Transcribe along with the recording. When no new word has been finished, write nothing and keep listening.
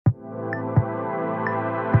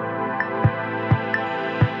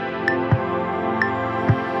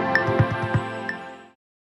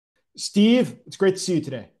Steve, it's great to see you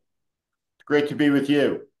today. Great to be with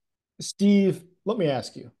you. Steve, let me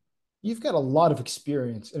ask you, you've got a lot of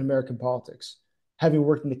experience in American politics, having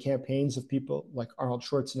worked in the campaigns of people like Arnold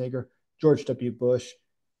Schwarzenegger, George W. Bush,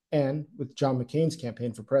 and with John McCain's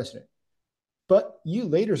campaign for president. But you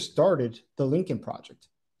later started the Lincoln Project,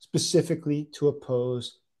 specifically to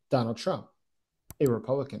oppose Donald Trump, a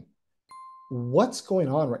Republican. What's going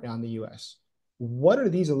on right now in the US? What are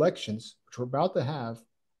these elections, which we're about to have,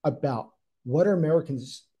 about? What are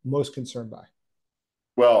Americans most concerned by?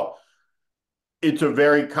 Well, it's a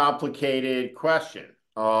very complicated question.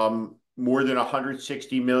 More than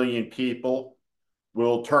 160 million people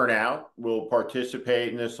will turn out, will participate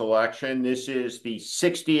in this election. This is the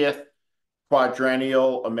 60th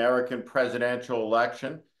quadrennial American presidential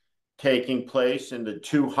election taking place in the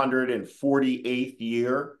 248th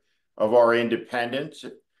year of our independence.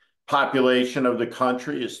 Population of the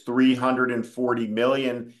country is 340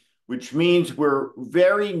 million, which means we're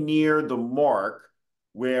very near the mark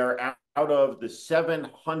where out of the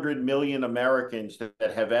 700 million Americans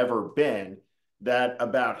that have ever been, that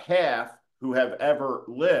about half who have ever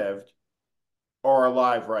lived are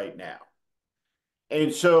alive right now.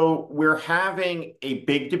 And so we're having a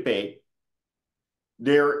big debate.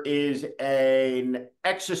 There is an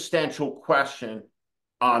existential question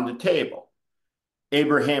on the table.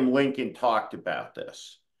 Abraham Lincoln talked about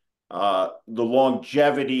this. The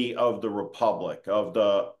longevity of the republic, of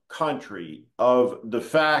the country, of the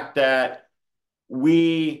fact that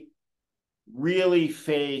we really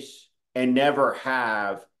face and never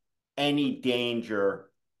have any danger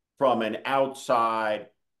from an outside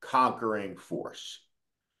conquering force.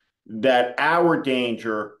 That our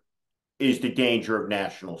danger is the danger of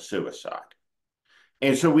national suicide.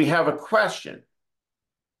 And so we have a question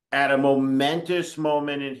at a momentous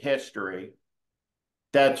moment in history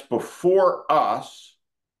that's before us.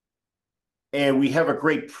 And we have a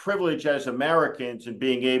great privilege as Americans in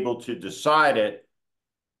being able to decide it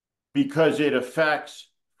because it affects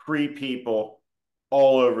free people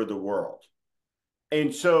all over the world.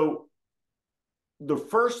 And so the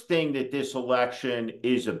first thing that this election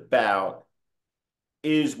is about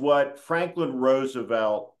is what Franklin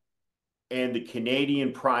Roosevelt and the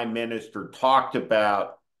Canadian Prime Minister talked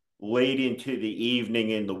about late into the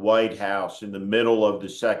evening in the White House in the middle of the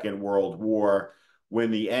Second World War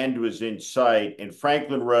when the end was in sight. And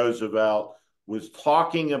Franklin Roosevelt was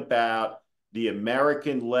talking about the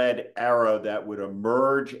American-led era that would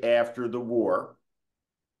emerge after the war,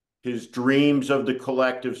 his dreams of the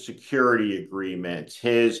collective security agreements,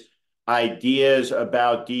 his ideas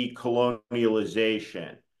about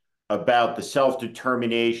decolonialization, about the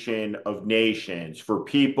self-determination of nations for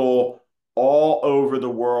people all over the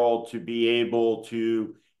world to be able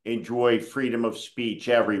to enjoy freedom of speech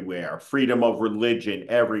everywhere, freedom of religion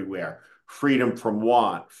everywhere, freedom from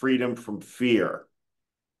want, freedom from fear.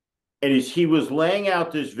 And as he was laying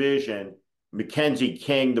out this vision, Mackenzie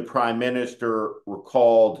King, the prime minister,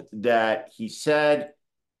 recalled that he said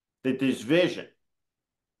that this vision,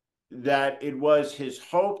 that it was his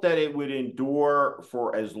hope that it would endure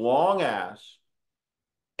for as long as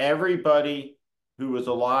everybody who was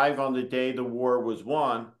alive on the day the war was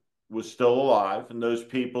won was still alive. And those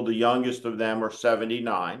people, the youngest of them, are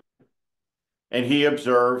 79. And he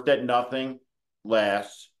observed that nothing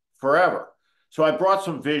lasts forever. So I brought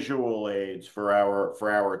some visual aids for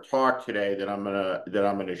our talk today that I'm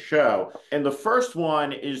gonna show. And the first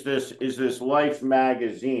one is this Life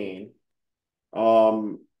magazine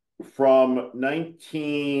from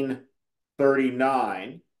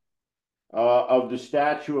 1939 of the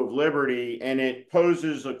Statue of Liberty, and it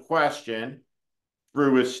poses a question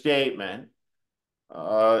through a statement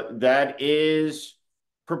that is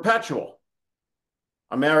perpetual: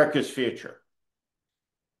 America's future.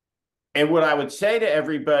 And what I would say to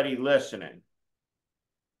everybody listening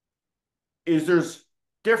is there's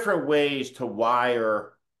different ways to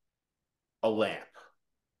wire a lamp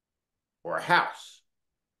or a house.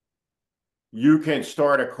 You can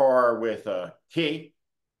start a car with a key,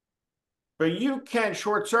 but you can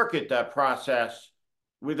short circuit that process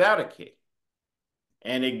without a key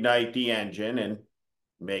and ignite the engine and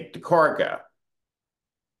make the car go.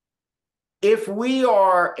 If we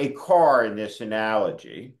are a car in this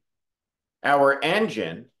analogy, our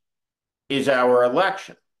engine is our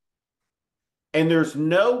election. And there's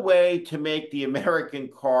no way to make the American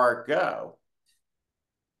car go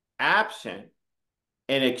absent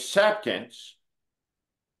an acceptance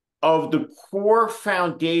of the core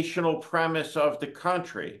foundational premise of the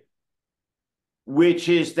country, which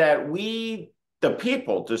is that we, the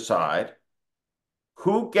people, decide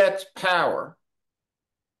who gets power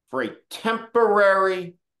for a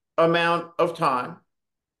temporary amount of time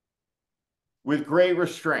with great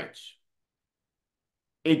restraints.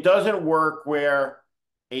 It doesn't work where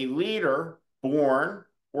a leader born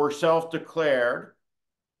or self-declared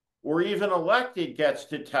or even elected gets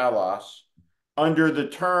to tell us under the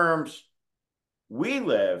terms we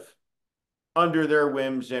live under their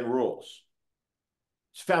whims and rules.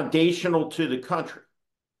 It's foundational to the country.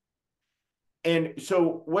 And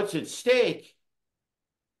so what's at stake,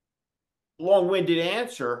 long-winded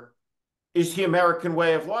answer, is the American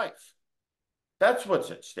way of life. That's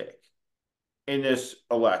what's at stake in this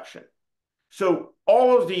election. So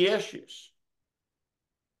all of the issues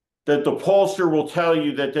that the pollster will tell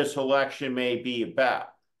you that this election may be about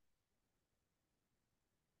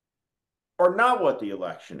are not what the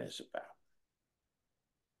election is about.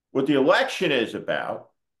 What the election is about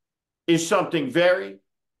is something very,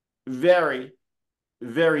 very,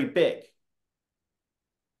 very big.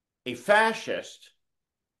 A fascist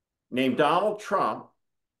named Donald Trump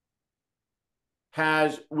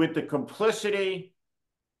has, with the complicity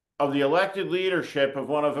of the elected leadership of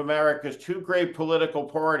one of America's two great political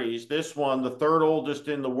parties, this one, the third oldest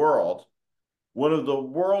in the world, one of the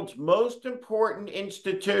world's most important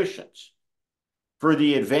institutions for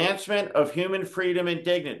the advancement of human freedom and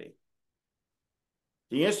dignity,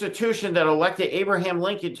 the institution that elected Abraham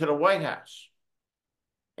Lincoln to the White House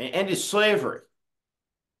and ended slavery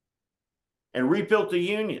and rebuilt the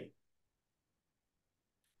Union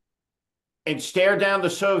and stared down the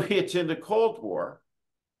Soviets in the Cold War,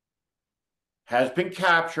 has been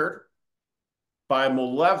captured by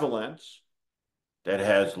malevolence that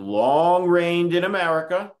has long reigned in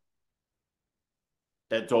America,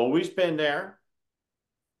 that's always been there,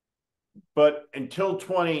 but until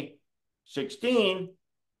 2016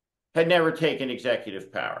 had never taken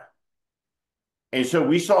executive power. And so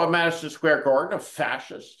we saw at Madison Square Garden a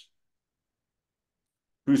fascist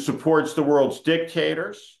who supports the world's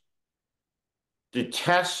dictators,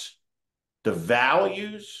 detests the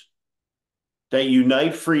values that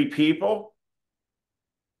unite free people,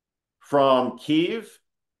 from Kyiv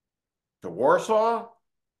to Warsaw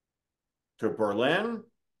to Berlin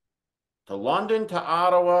to London to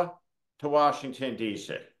Ottawa to Washington,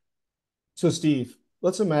 D.C. So, Steve,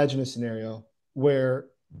 let's imagine a scenario where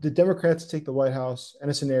the Democrats take the White House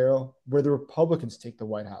and a scenario where the Republicans take the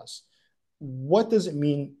White House. What does it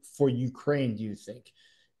mean for Ukraine, do you think?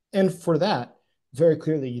 And for that, very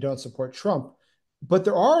clearly, you don't support Trump, but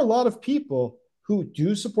there are a lot of people who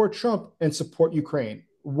do support Trump and support Ukraine.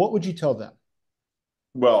 What would you tell them?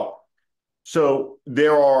 Well, so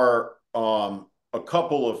there are a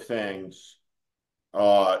couple of things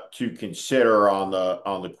to consider on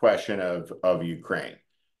the question of Ukraine.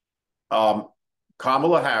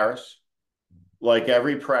 Kamala Harris, like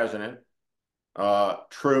every president,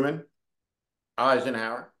 Truman,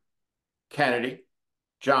 Eisenhower, Kennedy,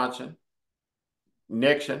 Johnson,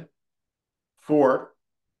 Nixon, Ford,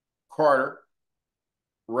 Carter,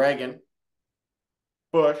 Reagan,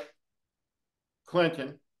 Bush,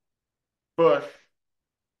 Clinton, Bush,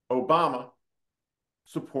 Obama,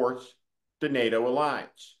 supports the NATO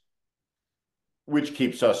alliance, which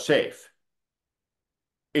keeps us safe.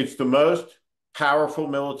 It's the most powerful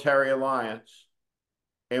military alliance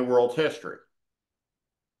in world history.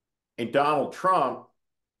 And Donald Trump,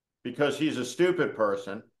 because he's a stupid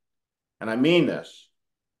person, and I mean this,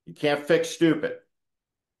 you can't fix stupid,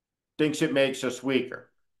 thinks it makes us weaker,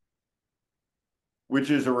 which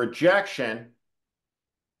is a rejection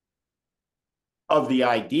of the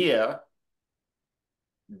idea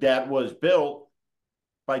that was built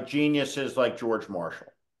by geniuses like George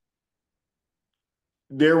Marshall.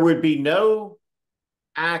 There would be no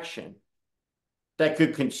action that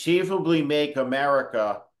could conceivably make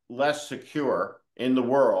America less secure in the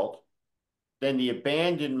world than the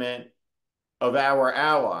abandonment of our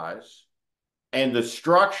allies and the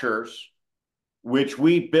structures which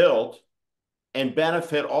we built and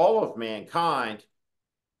benefit all of mankind,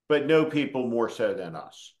 but no people more so than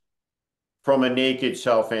us, from a naked,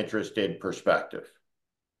 self-interested perspective.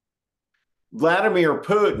 Vladimir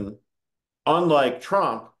Putin, unlike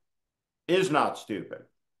Trump, is not stupid.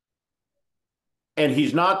 And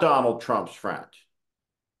he's not Donald Trump's friend.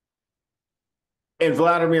 And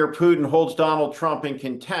Vladimir Putin holds Donald Trump in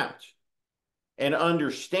contempt and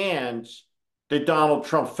understands that Donald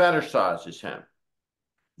Trump fetishizes him.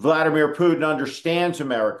 Vladimir Putin understands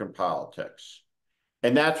American politics.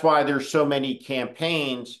 And that's why there's so many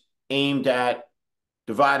campaigns aimed at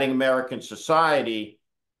dividing American society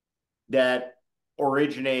that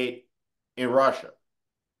originate in Russia.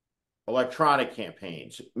 Electronic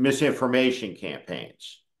campaigns, misinformation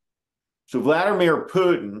campaigns. So Vladimir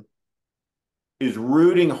Putin is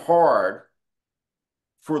rooting hard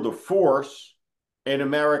for the force in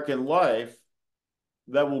American life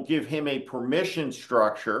that will give him a permission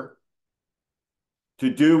structure to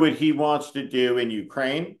do what he wants to do in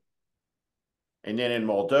Ukraine, and then in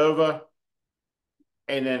Moldova,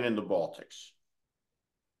 and then in the Baltics.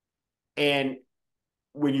 And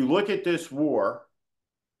when you look at this war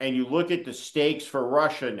and you look at the stakes for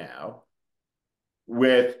Russia now,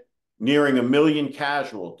 with nearing 1 million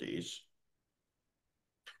casualties,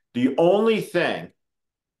 the only thing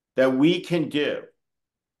that we can do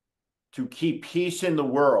to keep peace in the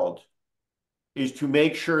world is to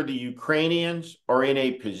make sure the Ukrainians are in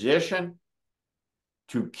a position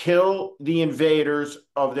to kill the invaders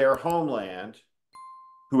of their homeland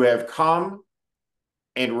who have come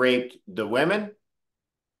and raped the women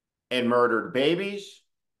and murdered babies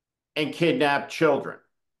and kidnapped children.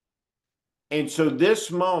 And so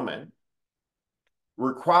this moment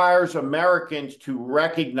requires Americans to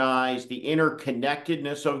recognize the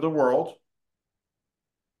interconnectedness of the world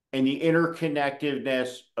and the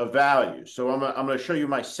interconnectedness of values. So I'm going to show you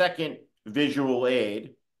my second visual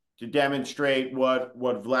aid to demonstrate what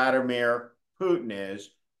Vladimir Putin is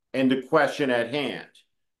and the question at hand.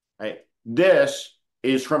 Right? This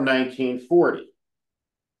is from 1940.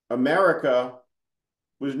 America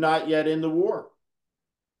was not yet in the war.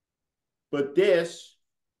 But this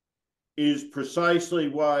is precisely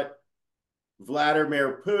what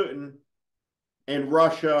Vladimir Putin and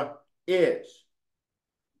Russia is.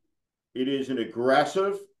 It is an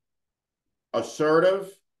aggressive,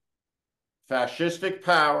 assertive, fascistic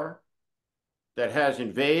power that has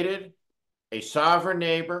invaded a sovereign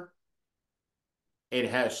neighbor. It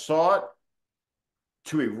has sought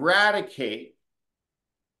to eradicate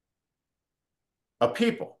a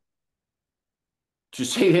people, to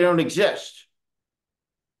say they don't exist,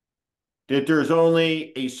 that there's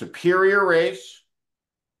only a superior race,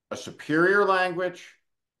 a superior language,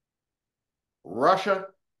 Russia.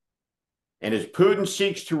 And as Putin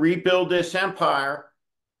seeks to rebuild this empire,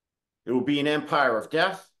 it will be an empire of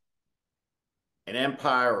death, an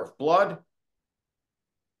empire of blood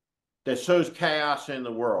that sows chaos in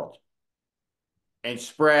the world and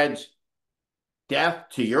spreads death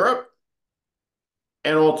to Europe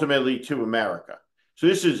and ultimately to America. So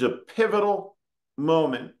this is a pivotal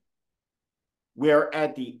moment where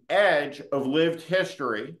at the edge of lived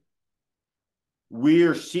history, we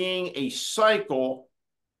are seeing a cycle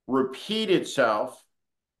repeat itself,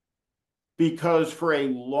 because for a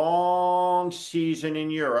long season in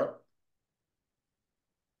Europe,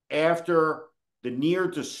 after the near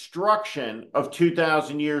destruction of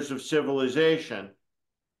 2,000 years of civilization,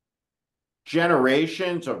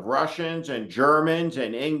 generations of Russians and Germans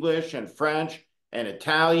and English and French and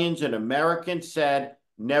Italians and Americans said,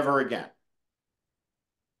 never again.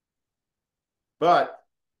 But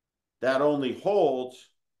that only holds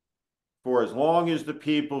for as long as the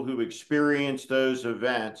people who experience those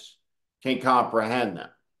events can comprehend them.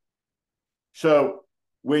 So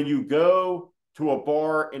when you go to a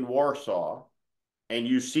bar in Warsaw and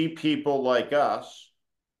you see people like us,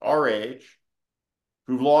 our age,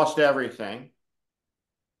 who've lost everything,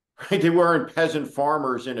 right? They weren't peasant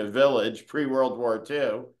farmers in a village pre-World War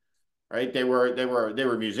II, right? They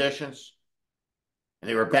were musicians, and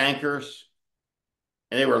they were bankers,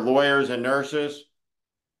 and they were lawyers and nurses.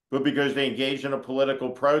 But because they engaged in a political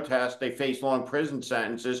protest, they faced long prison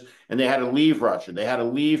sentences, and they had to leave Russia. They had to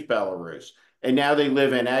leave Belarus, and now they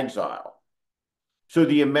live in exile. So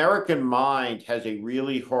the American mind has a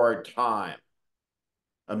really hard time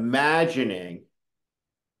imagining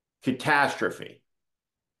catastrophe,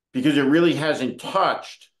 because it really hasn't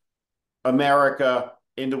touched America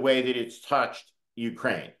in the way that it's touched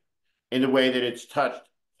Ukraine, in the way that it's touched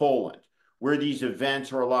Poland, where these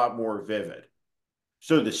events are a lot more vivid.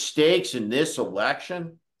 So the stakes in this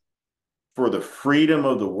election for the freedom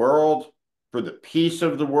of the world, for the peace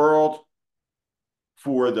of the world,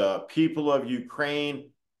 for the people of Ukraine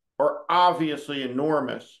are obviously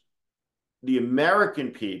enormous. The American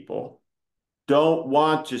people don't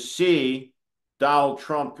want to see Donald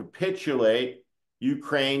Trump capitulate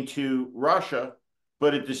Ukraine to Russia,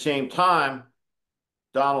 but at the same time,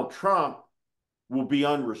 Donald Trump will be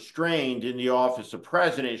unrestrained in the office of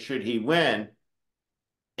president should he win,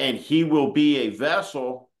 and he will be a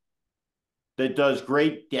vessel that does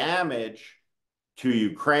great damage to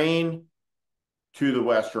Ukraine, to the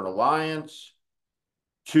Western Alliance,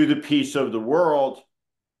 to the peace of the world,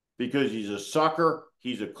 because he's a sucker,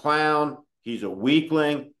 he's a clown, he's a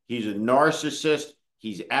weakling, he's a narcissist,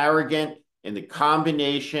 he's arrogant, and the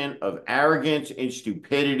combination of arrogance and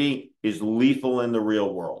stupidity is lethal in the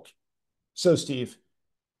real world. So, Steve,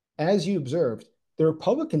 as you observed, the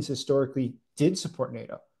Republicans historically did support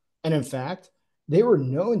NATO. And in fact, they were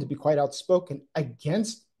known to be quite outspoken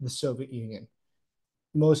against the Soviet Union.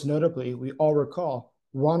 Most notably, we all recall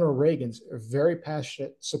Ronald Reagan's very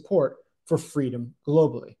passionate support for freedom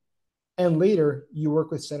globally. And later, you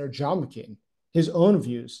work with Senator John McCain. His own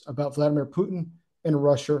views about Vladimir Putin and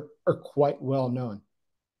Russia are quite well known.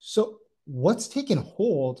 So, what's taken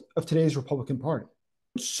hold of today's Republican Party?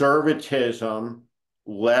 Conservatism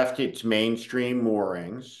left its mainstream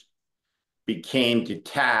moorings, became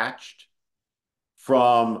detached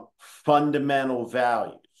from fundamental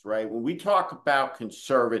values, right? When we talk about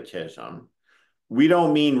conservatism, we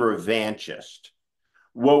don't mean revanchist.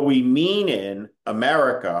 What we mean in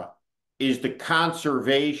America is the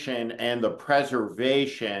conservation and the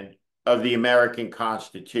preservation of the American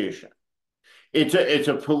Constitution. It's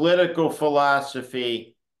a political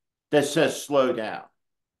philosophy that says slow down,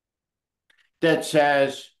 that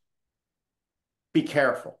says be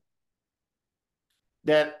careful,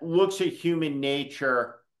 that looks at human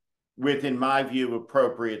nature with, in my view,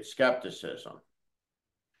 appropriate skepticism,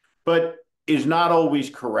 but is not always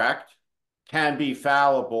correct, can be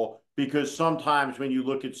fallible, because sometimes when you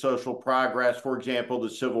look at social progress, for example, the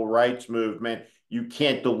civil rights movement, you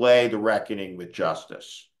can't delay the reckoning with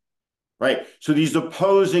justice, right? So these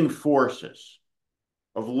opposing forces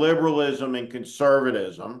of liberalism and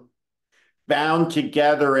conservatism bound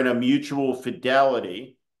together in a mutual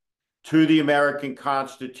fidelity to the American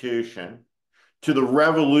Constitution, to the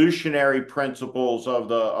revolutionary principles of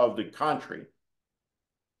the country,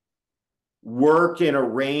 work and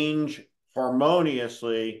arrange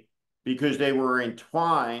harmoniously because they were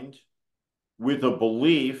entwined with a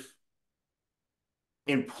belief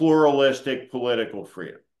in pluralistic political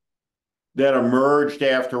freedom that emerged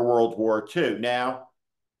after World War II. Now,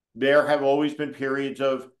 there have always been periods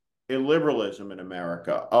of illiberalism in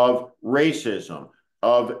America, of racism,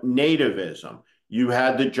 of nativism. You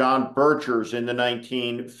had the John Birchers in the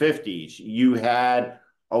 1950s. You had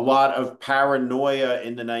a lot of paranoia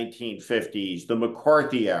in the 1950s, the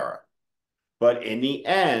McCarthy era. But in the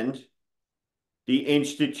end, the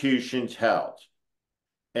institutions held.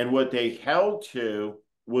 And what they held to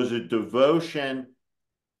was a devotion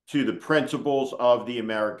to the principles of the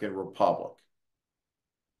American Republic.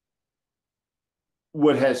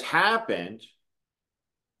 What has happened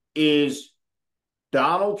is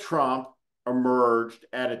Donald Trump emerged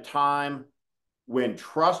at a time when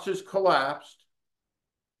trust has collapsed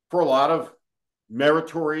for a lot of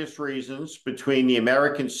meritorious reasons between the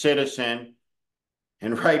American citizen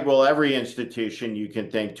and, right, well, every institution you can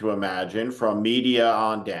think to imagine, from media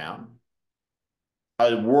on down.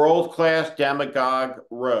 A world-class demagogue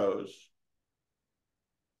rose,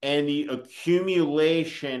 and the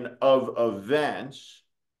accumulation of events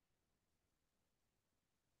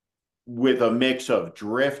with a mix of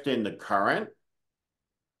drift in the current,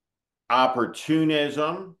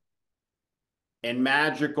 opportunism, and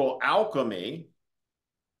magical alchemy,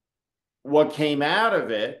 what came out of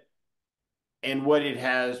it and what it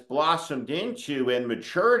has blossomed into and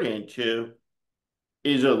matured into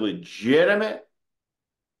is a legitimate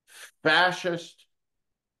fascist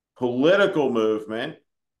political movement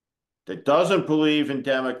that doesn't believe in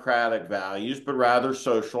democratic values, but rather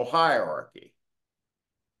social hierarchy,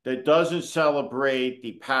 that doesn't celebrate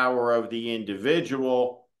the power of the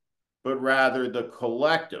individual, but rather the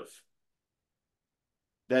collective,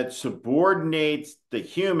 that subordinates the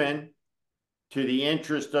human to the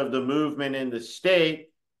interest of the movement and the state,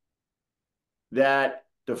 that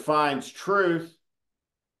defines truth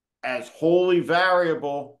as wholly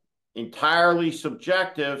variable, entirely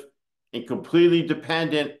subjective, and completely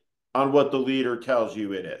dependent on what the leader tells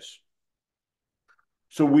you it is.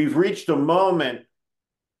 So we've reached a moment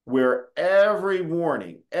where every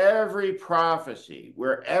warning, every prophecy,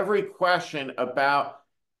 where every question about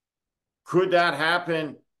could that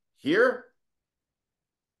happen here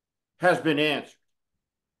has been answered.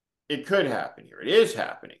 It could happen here. It is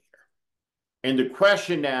happening here. And the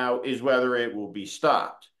question now is whether it will be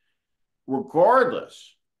stopped.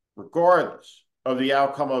 Regardless of the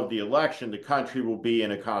outcome of the election, the country will be in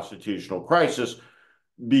a constitutional crisis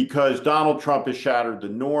because Donald Trump has shattered the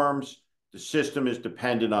norms. The system is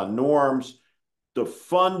dependent on norms. The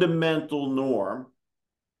fundamental norm,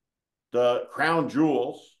 the crown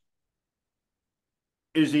jewels,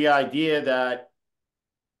 is the idea that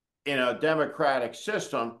in a democratic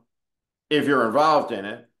system, if you're involved in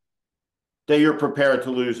it, that you're prepared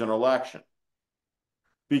to lose an election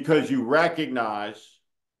because you recognize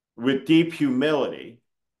with deep humility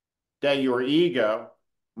that your ego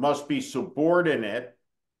must be subordinate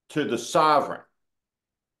to the sovereign,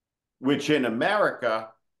 which in America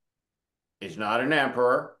is not an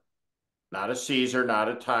emperor, not a Caesar, not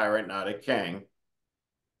a tyrant, not a king.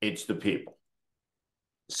 It's the people.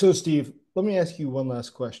 So, Steve, let me ask you one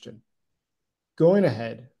last question. Going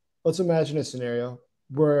ahead, let's imagine a scenario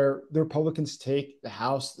where the Republicans take the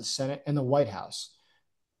House, the Senate, and the White House.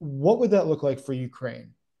 What would that look like for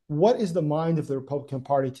Ukraine? What is the mind of the Republican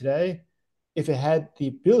Party today if it had the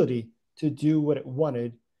ability to do what it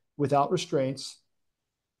wanted without restraints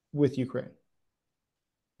with Ukraine?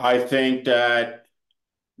 I think that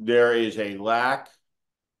there is a lack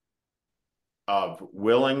of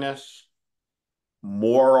willingness,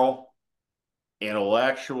 moral,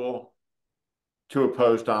 intellectual, to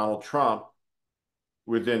oppose Donald Trump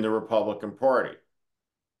within the Republican Party.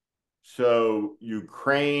 So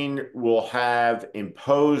Ukraine will have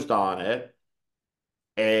imposed on it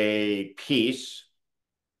a peace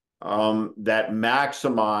that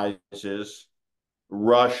maximizes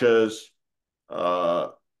Russia's uh,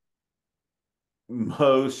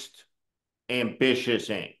 most ambitious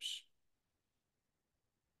aims.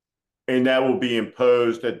 And that will be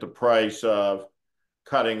imposed at the price of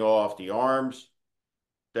cutting off the arms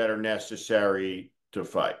that are necessary to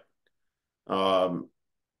fight. Um,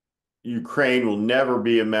 Ukraine will never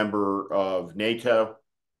be a member of NATO.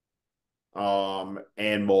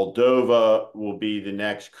 And Moldova will be the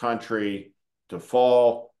next country to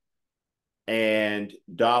fall. And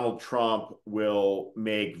Donald Trump will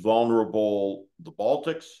make vulnerable the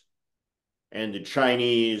Baltics. And the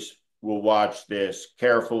Chinese will watch this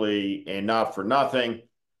carefully, and not for nothing.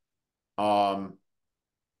 Um,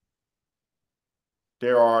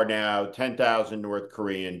 there are now 10,000 North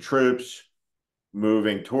Korean troops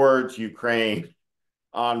moving towards Ukraine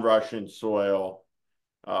on Russian soil.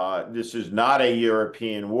 This is not a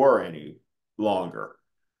European war any longer.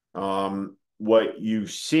 What you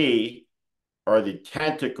see are the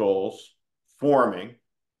tentacles forming,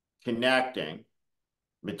 connecting,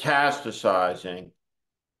 metastasizing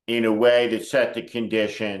in a way that set the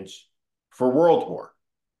conditions for world war.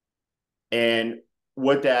 And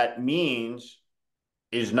what that means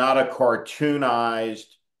is not a cartoonized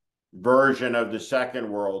version of the Second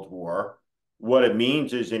World War. What it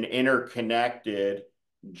means is an interconnected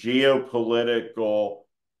geopolitical,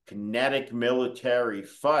 kinetic military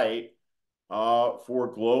fight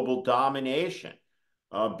for global domination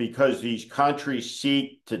because these countries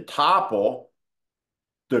seek to topple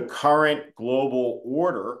the current global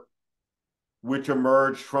order, which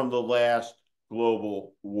emerged from the last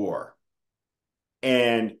global war.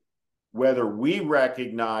 And whether we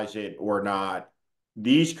recognize it or not,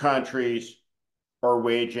 these countries are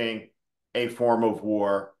waging a form of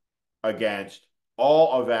war against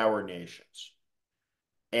all of our nations.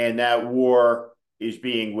 And that war is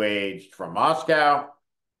being waged from Moscow,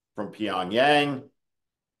 from Pyongyang,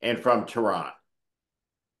 and from Tehran.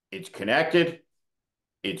 It's connected,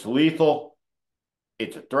 it's lethal,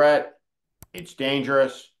 it's a threat, it's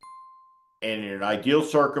dangerous. And in an ideal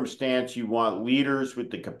circumstance, you want leaders with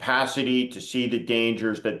the capacity to see the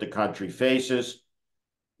dangers that the country faces.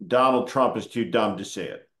 Donald Trump is too dumb to see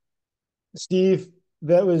it. Steve,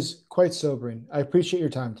 that was quite sobering. I appreciate your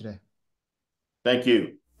time today. Thank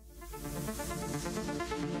you.